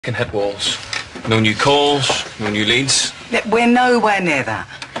Can head walls. No new calls, no new leads. We're nowhere near that.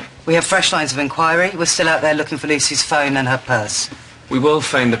 We have fresh lines of inquiry. We're still out there looking for Lucy's phone and her purse. We will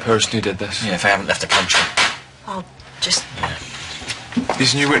find the person who did this. Yeah, if they haven't left the country. I'll just... Yeah.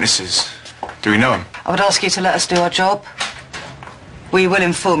 These new witnesses, do we know them? I would ask you to let us do our job. We will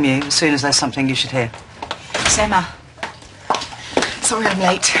inform you as soon as there's something you should hear. It's Emma. Sorry I'm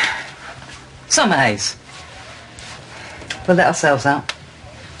late. Summer Haze. We'll let ourselves out.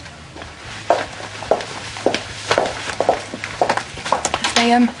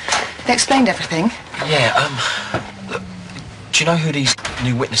 They explained everything. Yeah, look, do you know who these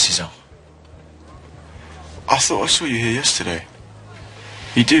new witnesses are? I thought I saw you here yesterday.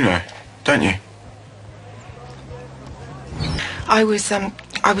 You do know, don't you? I was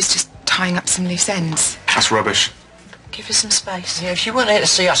just tying up some loose ends. That's rubbish. Give her some space. Yeah, if you weren't here to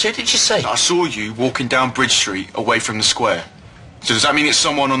see us, who did you see? I saw you walking down Bridge Street away from the square. So does that mean it's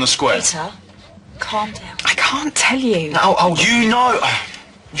someone on the square? Peter, calm down. I can't tell you. No, you know.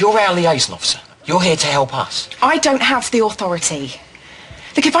 You're our liaison officer. You're here to help us. I don't have the authority.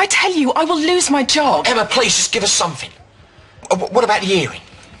 Look, if I tell you, I will lose my job. Emma, please, just give us something. What about the hearing?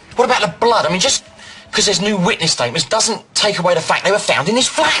 What about the blood? I mean, just because there's new witness statements doesn't take away the fact they were found in this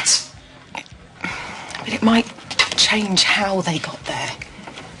flat. But it might change how they got there.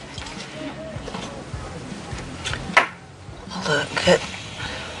 Well, look,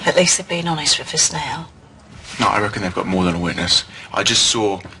 at least they're being honest with us now. No, I reckon they've got more than a witness. I just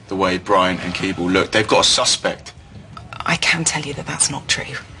saw the way Brian and Keeble looked. They've got a suspect. I can tell you that that's not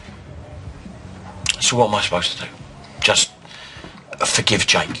true. So what am I supposed to do? Just forgive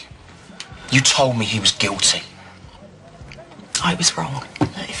Jake? You told me he was guilty. I was wrong.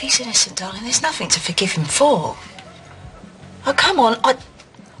 Look, if he's innocent, darling, there's nothing to forgive him for. Oh, come on.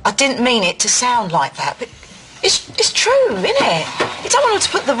 I didn't mean it to sound like that, but it's true, isn't it? You don't want to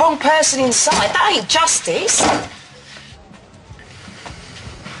put the wrong person inside. That ain't justice.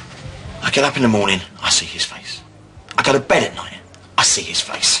 I get up in the morning, I see his face. I go to bed at night, I see his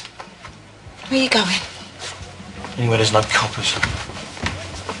face. Where are you going? Anywhere there's no coppers.